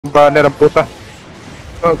banner ang puta.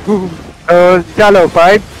 Shallow,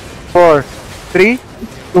 5, 4, 3,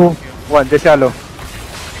 2, 1, the shallow.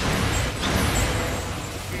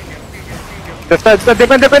 Defend.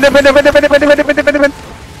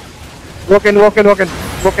 Walk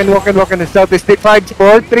in. Southeast deep, 5,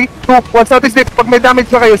 4, 3, 2, 1, southeast deep. Pag may damage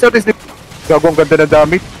pa kayo, southeast deep. Gago, ang ganda ng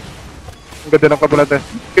damage. Ang ganda ng kabulatan.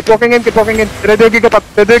 Keep walking in. Ready, gigapat.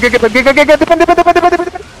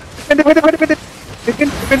 Defend.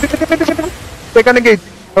 Take an engage.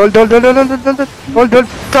 Hold.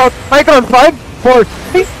 South. Micron, 5, 4,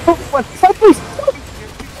 3, 2, 1. Southeast.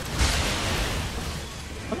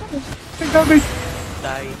 Damage.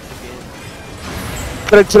 Die again.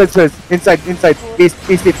 Spread. Inside. East, 5,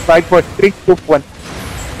 4, 3, 2, 1.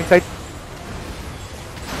 Inside.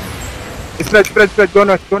 Spread. Go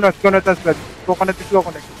north and spread. Go connect.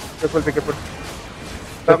 Careful.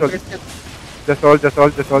 Just hold.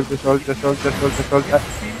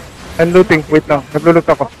 I'm looting. Wait lang. Naglulut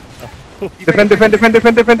ako. Defend.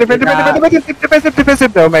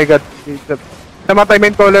 Defensive. Oh my god. Namatay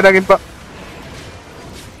main caller lang pa.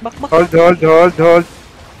 Hold.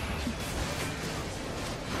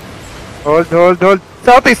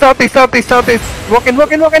 Southeast. Walk in.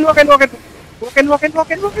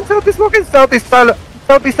 Southeast.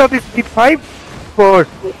 Hit 5, 4,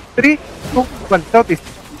 3, 2, 1. Southeast.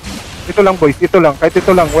 Ito lang boys. Kahit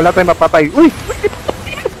ito lang. Wala tayong mapatay. Uy!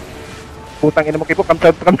 Putang ina mo kipo. Come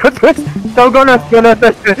south. So go north. Go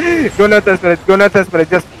north and spread.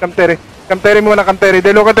 Just come Terry muna.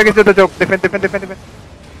 They look at against the joke. Defend.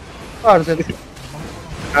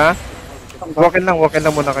 Ha? Walk in lang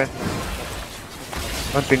muna kayo.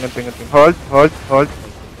 Hunting. Hold.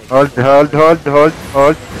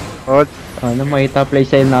 Ano, makita play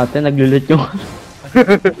side natin, naglulot yung...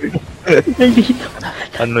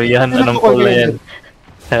 Ano yan? Anong pula yan?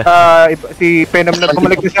 Si Penom na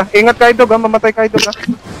bumalik na siya. Ingat kayo dog, mamatay kayo dog.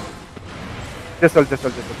 Just hold.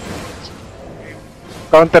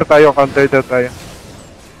 Counter tayo.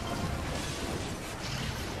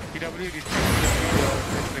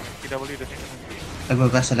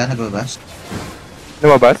 Nagbabas sila.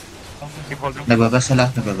 Lumabas? Nagbabas.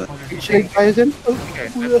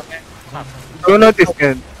 Go northeast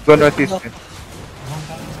yan.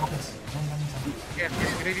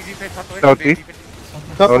 Southeast?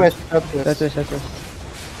 Southwest.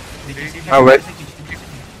 West?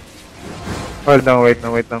 Hold lang, wait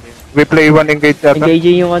lang. We play one engage yata.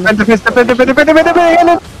 Engaging yung ano. Defend.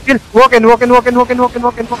 Walk in.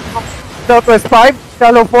 Southwest 5,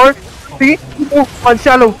 shallow 4, 3, 2, 1,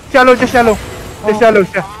 shallow. Just shallow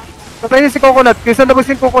siya. Patay niyo si Coconut. Kaysa tapos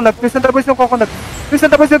yung Coconut.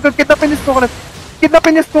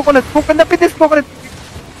 Kidnapin niyo si Coconut.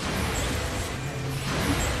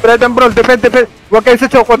 Spread and brawl. Defend. Huwag kayo sa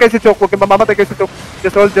choke. Huwag kayo mamamatay kayo sa choke.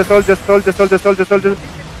 Just hold. Defense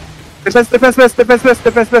west.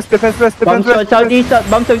 Bomb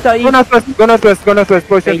southeast. Go northwest.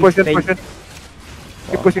 Portion.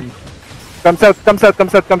 Keep pushing. Come south.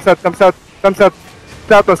 South.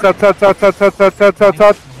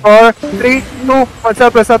 4, 3, 2, 1.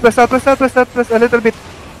 Southwest. A little bit.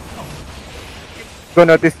 Go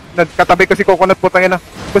northeast. Katabi ko si Coconut. Putang ina.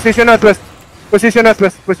 Position northwest. Defend.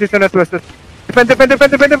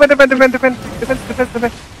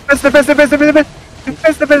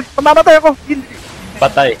 Mamamatay ako.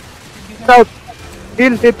 Patay. South.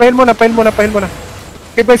 Heal. Pahil muna.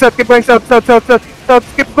 Keep going south. Keep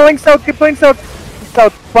going south.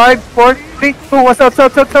 South. 5, 4, 3, 2, 1.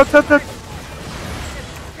 South.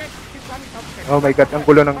 Oh my god, ang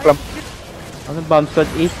gulo ng clump. Ano, bomb squad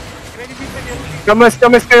east? Kames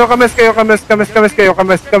kayo.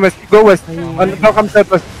 Go west. Now come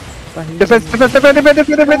southwest. Defense.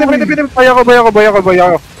 Boy ako.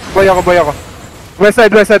 West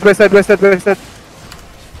side.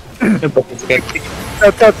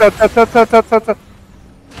 South.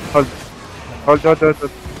 Hold.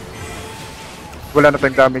 Wala na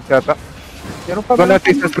tayong damage yata. Go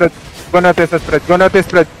natin sa spread.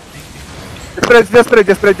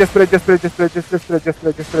 Just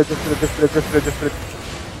spread.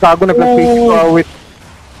 Gago nag-face ko awit.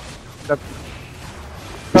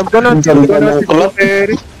 I'm gonna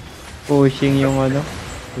Pushing yung ano.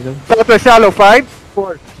 Southwest shallow 5,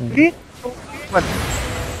 4, 3, 2, 1.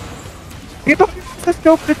 Dito sa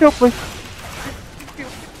choke boy.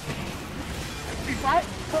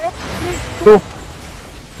 2.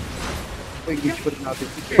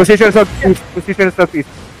 Position southeast.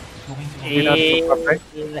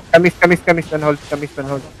 Kamis and hold.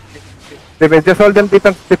 Defense, just hold them,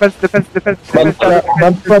 defense, defense, defense, defense, defense,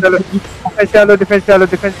 shallow, defense, shallow,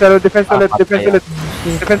 defense, shallow, defense, shallow, defense, ulit,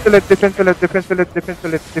 defense, ulit, defense, ulit, defense, ulit, defense,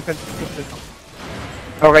 ulit, defense, defense.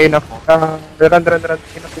 Okay, enough. Run,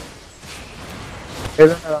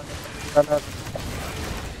 enough.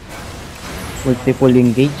 Multiple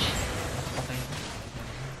engage.